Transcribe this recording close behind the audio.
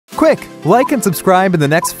Quick, like and subscribe in the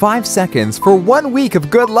next 5 seconds for 1 week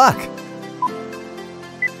of good luck.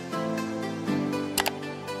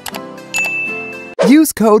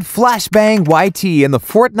 Use code FLASHBANGYT in the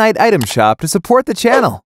Fortnite item shop to support the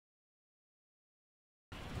channel.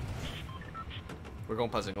 We're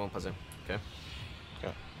going puzzle, okay?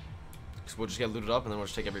 Okay. So we'll just get looted up and then we'll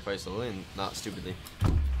just take every fight slowly and not stupidly.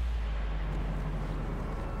 I'm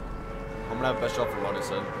gonna have best job from what I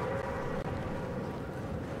said.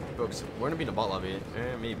 Bro, cause we're gonna be in a bot lobby.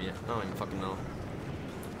 Maybe. I don't even fucking know.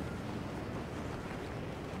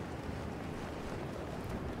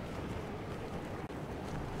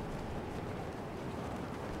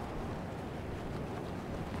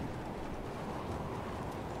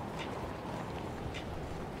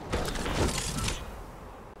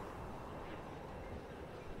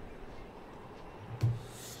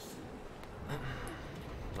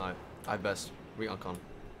 I best. We uncon.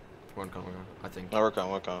 We're uncon, I think. No, we're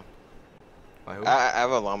con. By who? I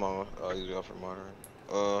have a llama. You go for modern.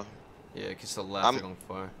 Yeah, cause the left they're going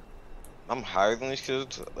far. I'm higher than these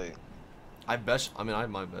kids. Like, I have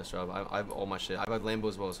my best job. I have all my shit. I have Lambo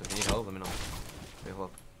as well. So if you need help, let me know. Let me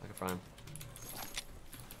help. I can fry him.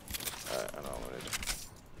 Alright, I know what to do.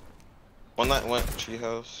 One that went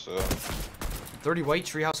treehouse. 30 white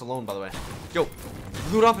treehouse alone, by the way. Yo,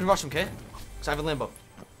 loot up and rush him, okay? Cause I have a Lambo.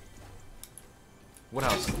 What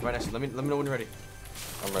house? Right next to you. Let me know when you're ready.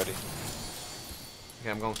 I'm ready. Okay,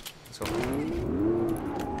 I'm going. Let's go.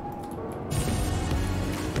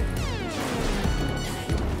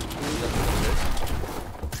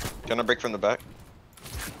 Gonna break from the back.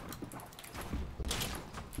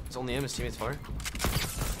 It's only him. His teammate's far.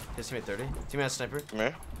 His teammate 30. Teammate has sniper. Come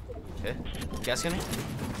here. Okay. Gas scanning.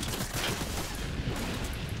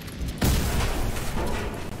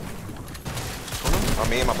 On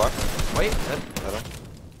me in my box. Wait. Dead.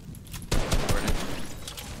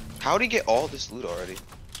 How'd he get all this loot already?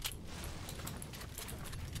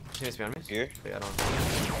 Teammates behind me? Here? Yeah, I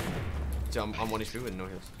don't know. I'm 1 HP with no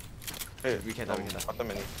heals. Hey, we can't die, we can't die. Not that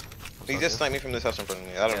many. He just sniped me from this house in front of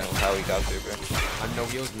me. I don't know how he got there, bro. I have no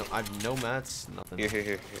heals, I have no mats, nothing. Here.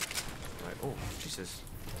 Alright, oh, Jesus.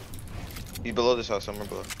 He's below this house, somewhere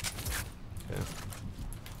below. Yeah.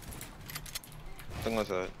 Something like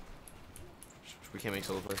that. We can't make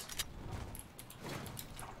solo plays.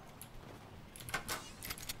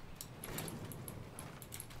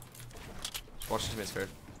 Watch his teammates card.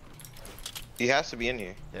 He has to be in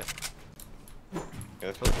here. Yeah.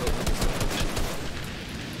 Yes.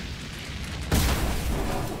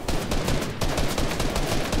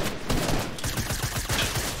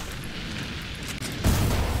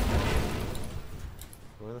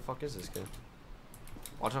 Where the fuck is this kid?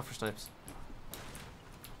 Watch out for snipes.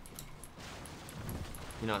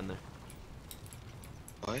 You're not in there.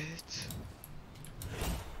 What?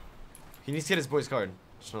 He needs to get his boy's card.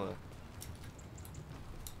 Just know that.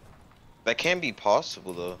 That can't be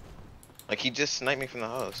possible though. Like he just sniped me from the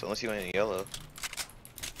house, unless he went in yellow.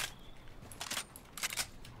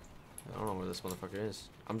 I don't know where this motherfucker is.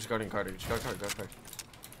 I'm just guarding Carter. Just guard card.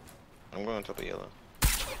 I'm going on top of yellow.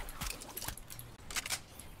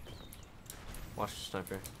 Watch the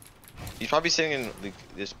sniper. He's probably sitting in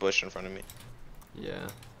this bush in front of me. Yeah.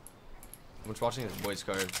 I'm just watching his boy's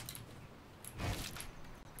card.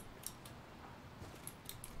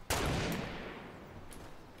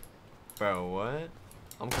 Bro, what?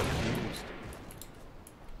 I'm confused.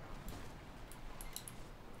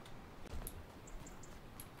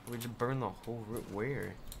 We just burned the whole route.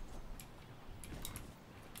 Where?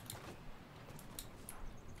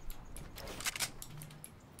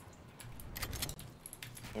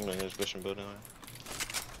 I'm going to this bush and building line.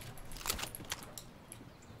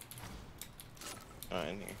 Alright,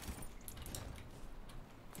 in here.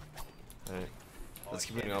 Alright. Let's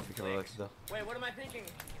keep moving off because I like to. Wait, what am I thinking?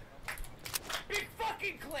 Big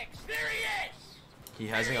fucking Clix! There he is! He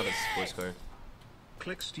hasn't got his voice card.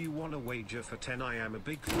 Clix, do you want to wager for 10? I am a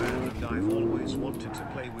big fan and I've always wanted to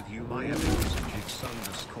play with you. My epic is Jix_.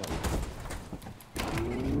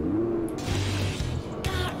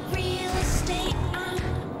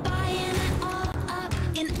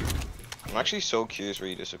 I'm actually so curious where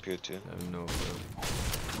you disappeared to. I have no clue.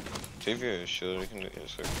 Save your shield, we can do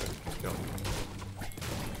this real quick. Go.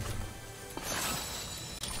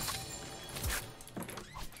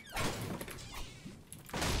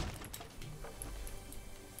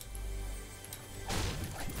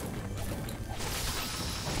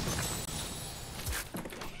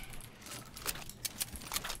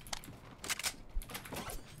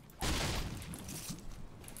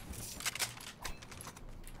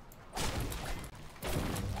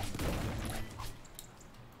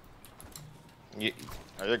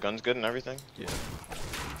 Are your guns good and everything? Yeah.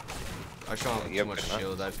 I shot him too much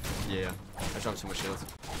shield. Yeah. I shot him too much shield.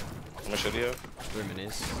 How much should you have? 3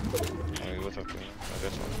 minis. Yeah, what's up for me? I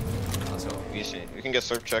guess one. Let's go. We can get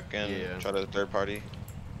surf check and try to third party.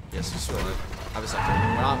 Yes, just roll it. I have a sector.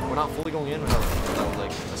 We're not fully going in without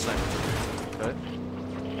like a sniper. Okay?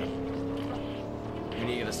 We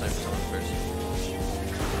need to get a sniper first.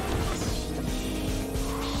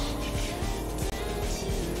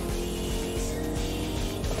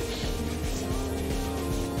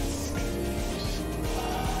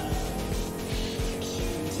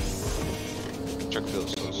 Check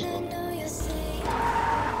feels so slow.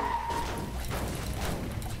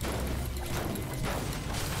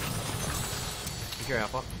 Be careful,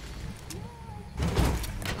 Alpha.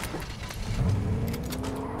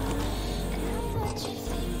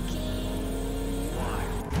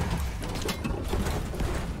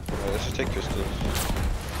 Alright, let's just take pistols.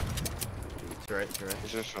 To right.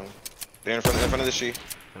 This is from. They're in front of the she.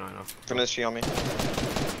 I know. In front of the she on me.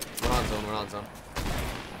 We're not on zone.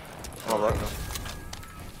 Oh, right.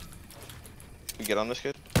 We get on this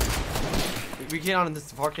kid? We get on in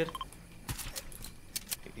this far, kid.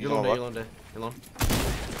 You're alone, You're alone.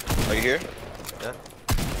 Are you here? Yeah.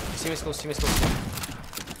 See me close.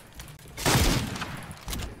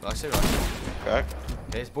 Relax it. Okay.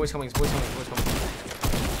 Okay, his boy's coming.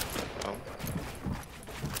 Oh.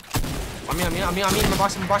 On me, in my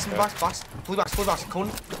box. Blue box, cone.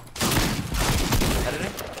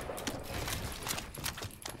 Editing.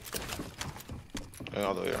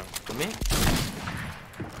 All the way around. With me?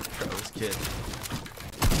 Bro, this kid.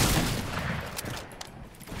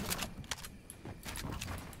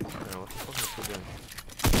 I don't know, what the fuck is this kid doing?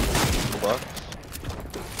 What?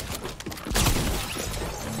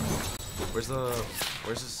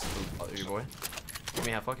 Where's this your boy? Give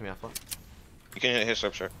me half fuck. You can hit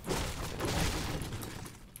surf check.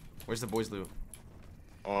 Where's the boy's loot?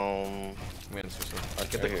 I'm gonna switch them.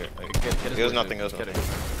 get here. Get There's nothing. I'm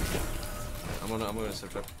gonna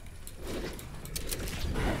search up.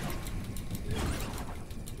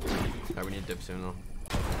 Alright, we need to dip soon though.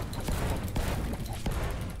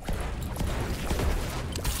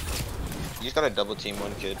 You just gotta double team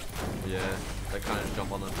one kid. Yeah, like kind of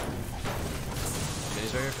jump on them.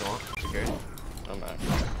 Minis right here if you want. You carry. I'm at.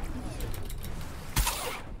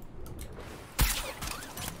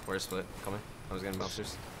 Where's split? Coming. I was getting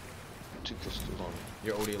monsters. 2 pistols on me.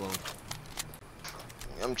 You're OD alone.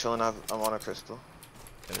 I'm chilling. I'm on a crystal.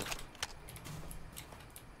 Get it.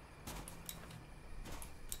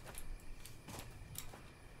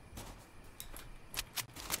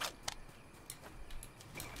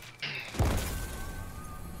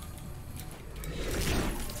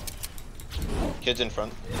 Kids in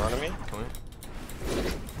front of me. Coming.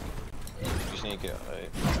 Just need to get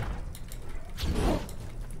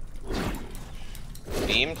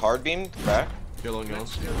beamed, hard beamed, back. You're alone. Moving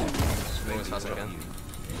as fast as I can.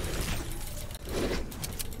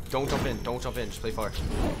 Don't jump in, just play far.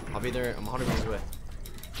 I'll be there, I'm 100 meters away.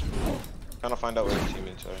 Trying to find out where the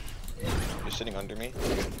teammates are. They're sitting under me.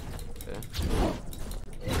 Okay.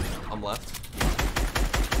 I'm left.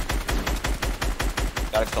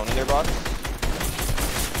 Got a cone in their box.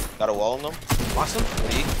 Got a wall in them. Box them.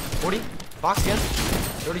 40. Box again.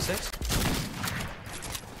 36.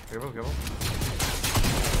 Careful.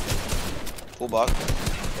 Full box.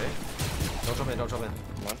 Okay. Don't jump in.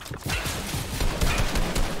 Come on.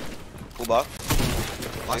 Full box.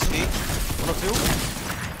 Box 60. 102.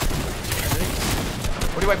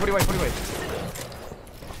 40 white.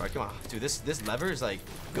 Alright, come on. Dude, this lever is like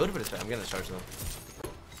good, but I'm getting a charge though.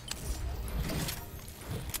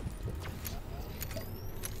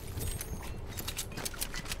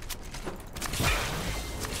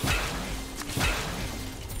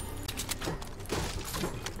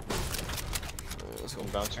 Let's go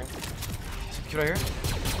bouncing. Kid right here.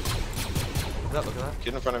 Look at that.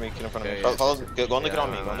 Kid in front of me. Okay, Follow. yeah. Go on the kid on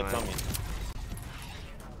me. Yeah, Go on the kid on me.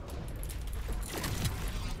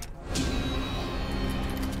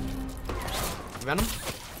 Venom.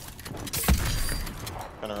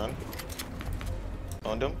 Gonna run.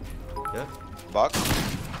 Owned him. Yeah. Box.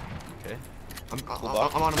 Okay. I'm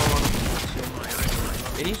box. on him.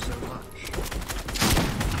 80.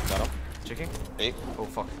 Got him. Checking. 8. Oh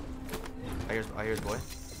fuck. I hear his boy.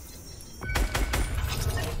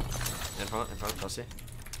 In front, Chelsea.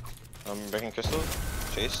 I'm breaking crystal.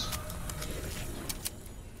 Chase.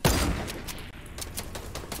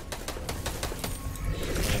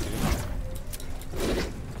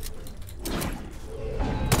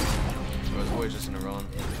 His boy's just in a run.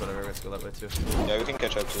 Whatever, let's go that way too. Yeah, we can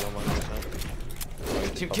catch up to them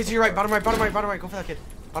 100%. Kid to your right, bottom right. Go for that kid.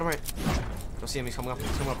 Bottom right. Don't see him. He's coming up.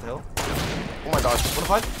 He's coming up the hill. Oh my gosh.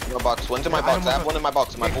 105. Your box. One's in my box. I have one in my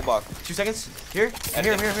box. In my full box. 2 seconds. Here.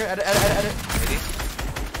 Here. Edit.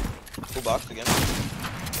 Full box again.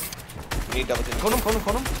 We need double team. Cone him.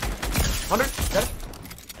 100. Dead.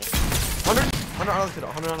 100 another kid.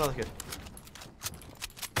 100 another kid.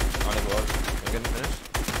 On his wall. We're getting finished.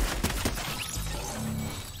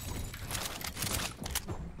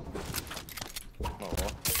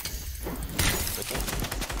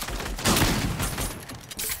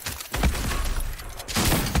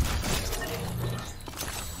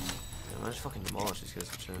 I just fucking demolished these guys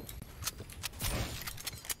for shit.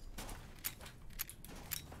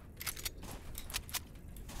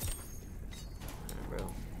 Alright,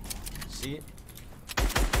 bro. See?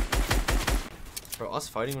 Bro, us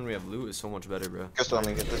fighting when we have loot is so much better, bro. Crystal, let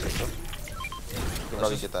me get this. Crystal.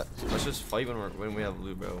 Get that. Let's just fight when we have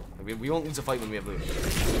loot, bro. Like, we won't need to fight when we have loot.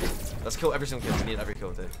 Let's kill every single kill. We need every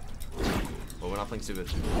kill today. But we're not playing stupid.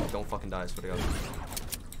 Don't fucking die, I swear to God.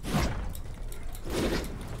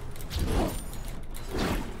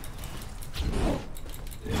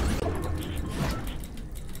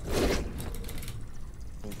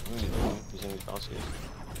 Using these bounces.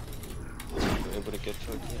 We're able to get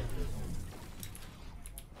to it.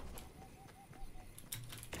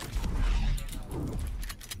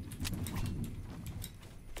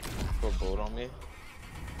 Put a bolt on me.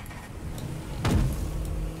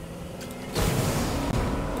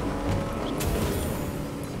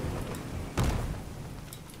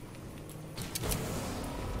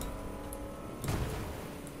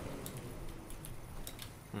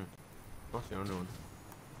 What's the other one?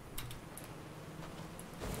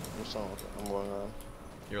 I'm going around.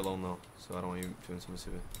 You're alone though, so I don't want you doing something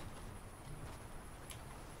stupid.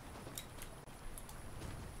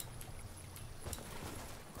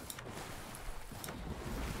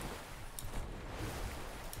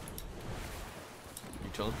 You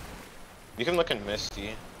chilling? You can look in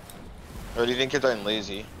Misty. Or do you think kids are in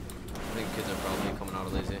lazy? I think kids are probably coming out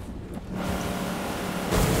of lazy.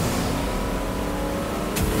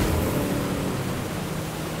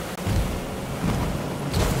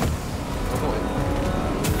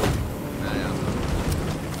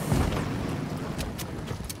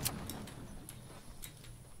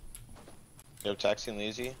 You have taxi and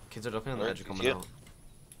lazy? Kids are definitely on the edge of coming out.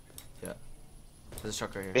 Yeah. There's a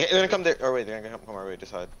truck right here. They're gonna come there. Oh wait, they're gonna come our way this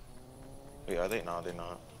side. Wait, are they? No, they're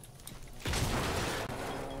not.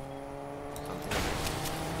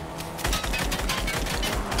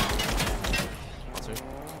 Monster.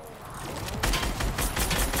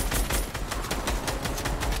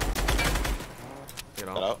 Get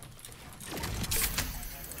out.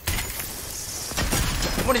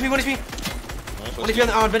 1 HP. What if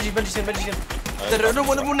you're on the Benji's in. No,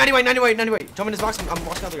 90 way. Jump in his box, I'm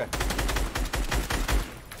watching the other guy.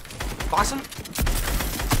 Box him?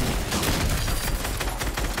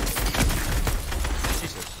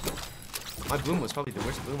 Jesus. My bloom was probably the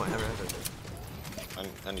worst bloom I ever had right there.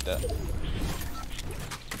 I need that.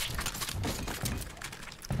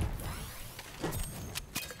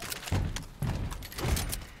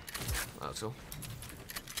 Let's go.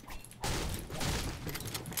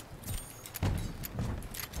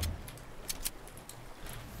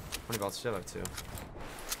 How many bots do you have? 2.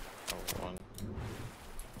 Oh, 1.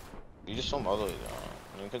 You just swim all the way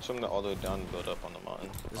down. You can swim all the way down and build up on the mountain.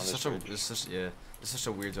 This is such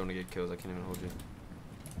a weird zone to get kills. I can't even hold you.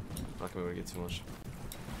 I'm not gonna be able to get too much.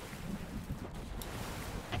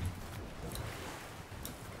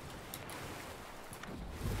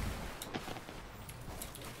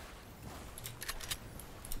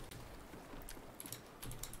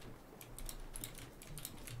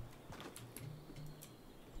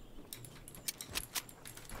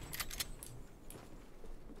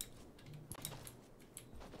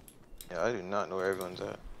 Yeah, I do not know where everyone's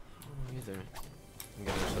at. Me either. I'm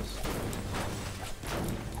getting this.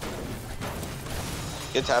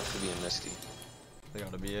 Kids have to be in Misty. They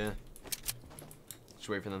gotta be, yeah. Just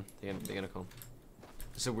wait for them. They're gonna come.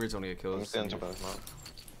 It's a weird zone to get killed.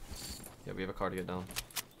 Yeah, we have a car to get down.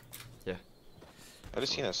 Yeah. I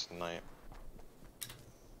just seen a snipe.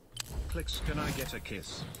 Clix, can I get a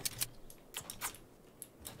kiss?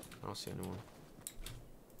 I don't see anyone.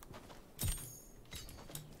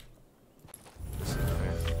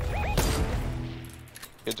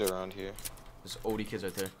 Kids are around here. There's OD kids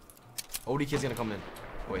right there. OD kids gonna come in.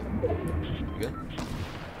 Wait. You good?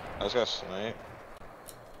 I just got a snipe.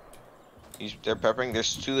 They're peppering.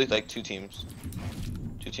 There's two teams.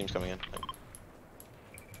 2 teams coming in.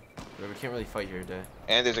 Bro, we can't really fight here today.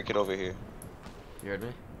 And there's a kid over here. You heard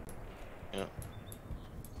me? Yeah.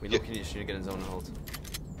 We look at you, should get in zone and hold.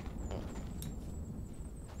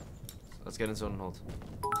 Let's get in zone and hold.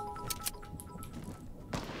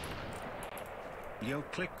 Yo,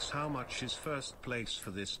 Clix, how much is first place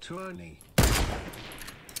for this tourney?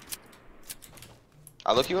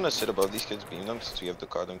 I look, you want to sit above these kids, beam them, since we have the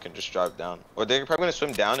car, then we can just drive down. Or they're probably going to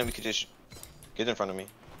swim down and we could just get in front of me.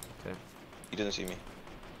 Okay. He doesn't see me.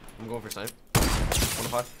 I'm going for snipe.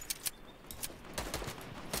 1-5.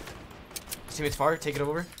 Teammates far, take it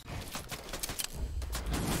over.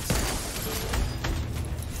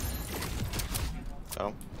 Got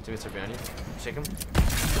him. Teammates are behind you. Shake him.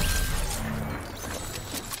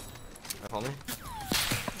 Follow me.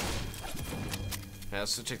 Yeah,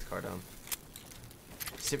 let's check the car down.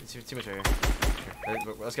 Teammates right here. Here.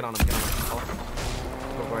 Let's get on him. Get on him. Follow.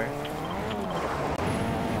 Go for it.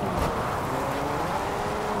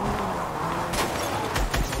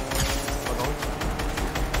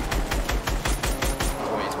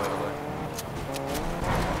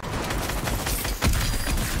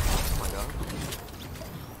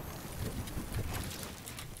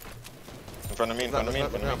 In front of me, in front of me, in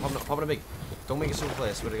front of me. Pop it a big. Don't make a super play,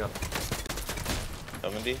 I swear to God.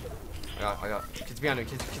 70. I got. Kids behind me,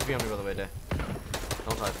 kids behind me by the way, Day.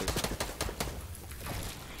 Don't die, please.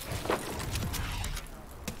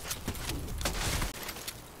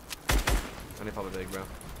 I need to pop it big, bro.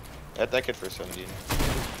 At that kid for 70.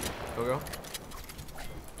 Go, go.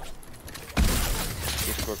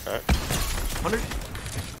 Good score, crack. 100.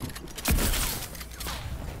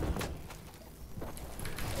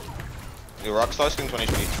 The rock slash in 20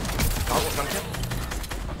 feet. Got one kid.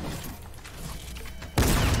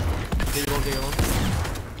 Dig alone, dig alone.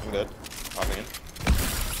 I'm good. Hopping in.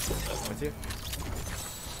 With you.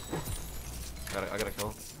 I gotta kill.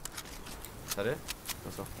 Is that it?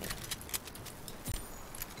 That's all.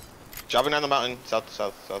 Dropping down the mountain. South,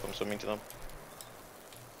 south, south. I'm swimming to them.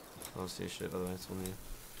 I don't see shit, by the way. It's only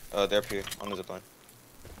you. They're up here on the zipline.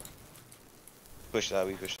 Push that,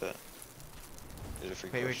 we push that. There's a free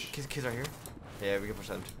Wait, push. kids are here? Yeah, we can push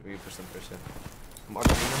them. We can push them first, yeah. I'm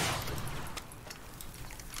RPing them.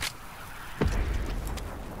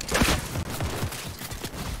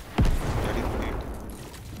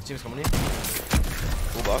 Team's coming in.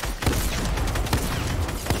 Full block.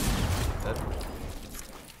 Dead.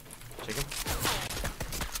 Shake him.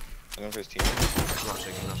 I'm going for his team. I'm not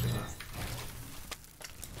shaking, I'm not shaking.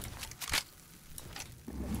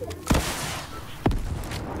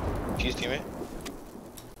 Cheese teammate.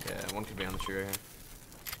 Yeah, one could be on the tree right here.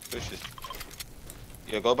 Push this.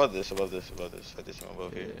 Yeah, go above this, above this, above this. I just him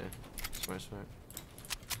above Yeah, here. yeah. Smart, smart.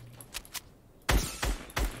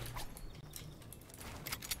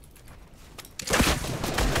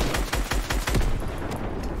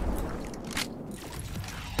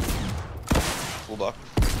 Full block.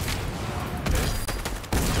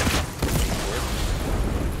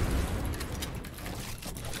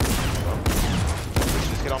 Push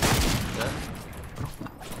this kid on me. Dead.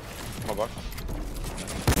 My block.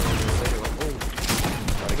 Oh.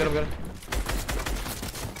 I got him, got him.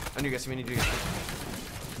 I need you guys, I need you guys.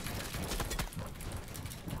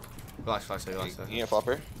 Relax, relax, relax. You need a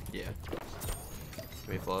flopper? Yeah. Give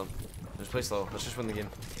me a flow. Just play slow. Let's just win the game.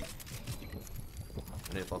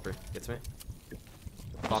 I need a flopper. Get to me.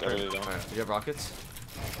 Flopper. Sorry, don't. Alright, do you have rockets?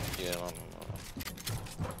 Yeah,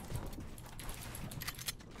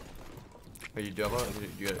 Wait, you do have rockets? Do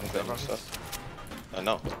you have rockets? stuff. No.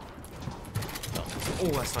 No.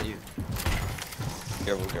 Oh, that's not you.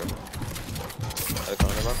 Careful, careful. At the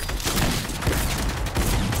corner box.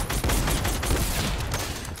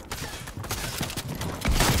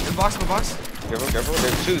 In box, in box. Careful, careful.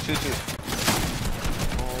 There's two.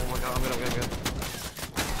 Oh my god, I'm good.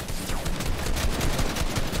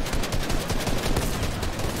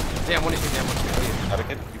 Damn, one is me, damn, one is me. Got a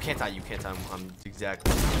kid? You can't die, I'm exact.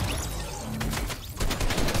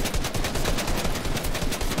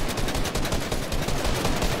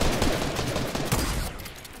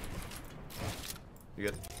 You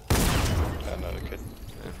good? Got another kid.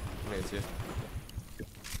 Yeah, I got two.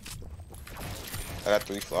 I got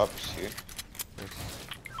 3 flops here. Thanks.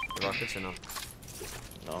 The rockets or no?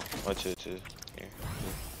 No. Oh, two. Here.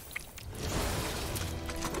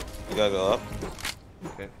 You gotta go up.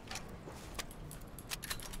 Okay.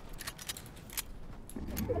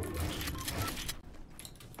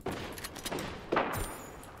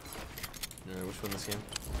 Alright, which one this game?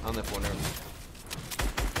 On that corner.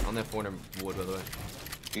 On that corner wood, by the way.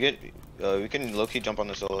 You get. We can low key jump on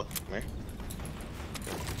the solo. Come here.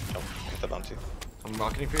 Jump. Get that bounty. I'm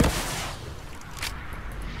rocketing for you.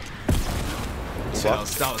 Full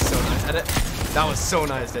That block. was so nice. Edit. That was so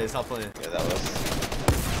nice, Dave. Stop playing. Yeah, that was.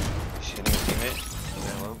 He's hitting his teammate.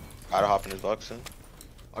 Yeah, well. Gotta hop in his box soon.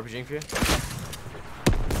 RPGing for you.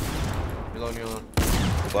 Reload, reload.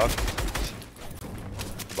 Block.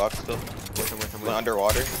 Block still. Wait. Went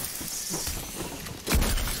underwater. He's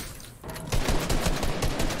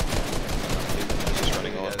just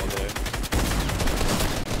running off over there.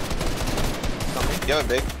 You have a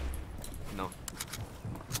big? No.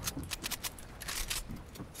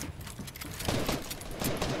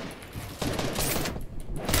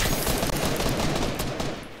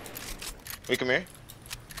 Wait, come here.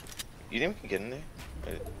 You think we can get in there?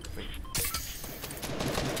 Wait.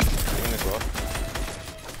 Give him the claw.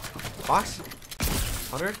 Box?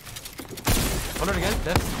 100? 100 again?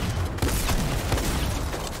 Dead? Do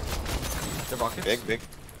you have rockets? Big.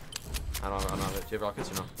 I don't have it. Do you have rockets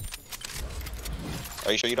or no?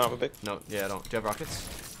 Are you sure you don't have a big? No, yeah, I don't. Do you have rockets?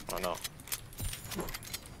 Oh no.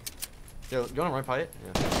 Yo, you wanna run by it?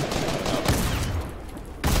 Yeah.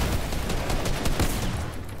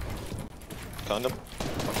 Condom.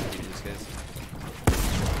 Fucking beat these guys.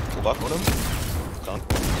 Full buck. Hold him. Con.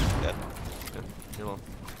 Dead. Yeah, you're alone.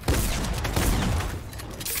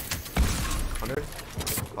 100.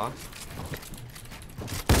 Box.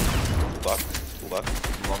 Full buck. Full buck.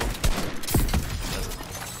 Love them.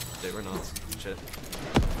 They were nuts. Shit.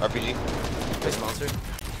 RPG. Base monster.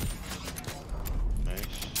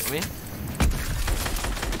 Nice. On me?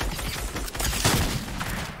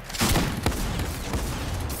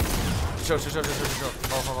 Show.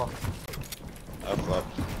 Fall. Up flop.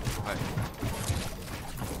 Alright.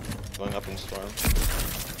 Going up in storm.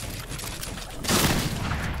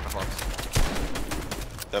 I flopped.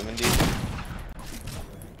 70.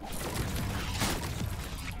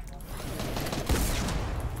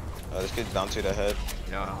 This kid's down to the head.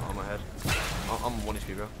 Yeah, on my head. I'm 1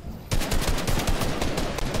 HP, bro.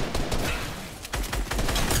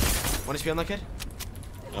 1 HP on that kid?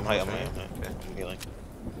 I'm high. Okay. I'm healing.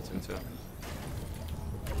 Me too.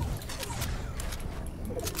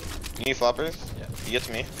 You need floppers? Yeah. You get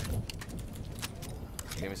to me.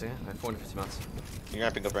 Give me a second. I have 450 mats. You're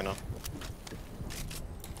ramping up right now.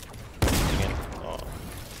 Again. Oh.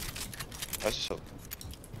 That's just so.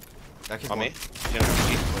 That kid's On me? one. You know,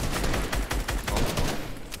 RPG? Oh.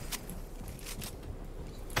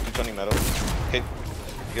 220 metal. Okay.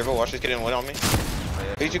 You ever watch this kid in wood on me? Oh,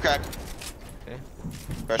 yeah. 82 crack. Okay.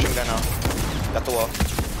 Crashing down now. Got the wall.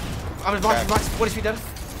 I'm in box. 1 HP dead.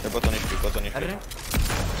 They're both on HP. Editing.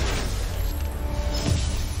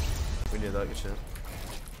 We need that. Good shit.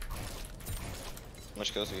 How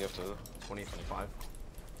much kills do you have to? 20, 25.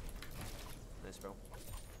 Nice, bro.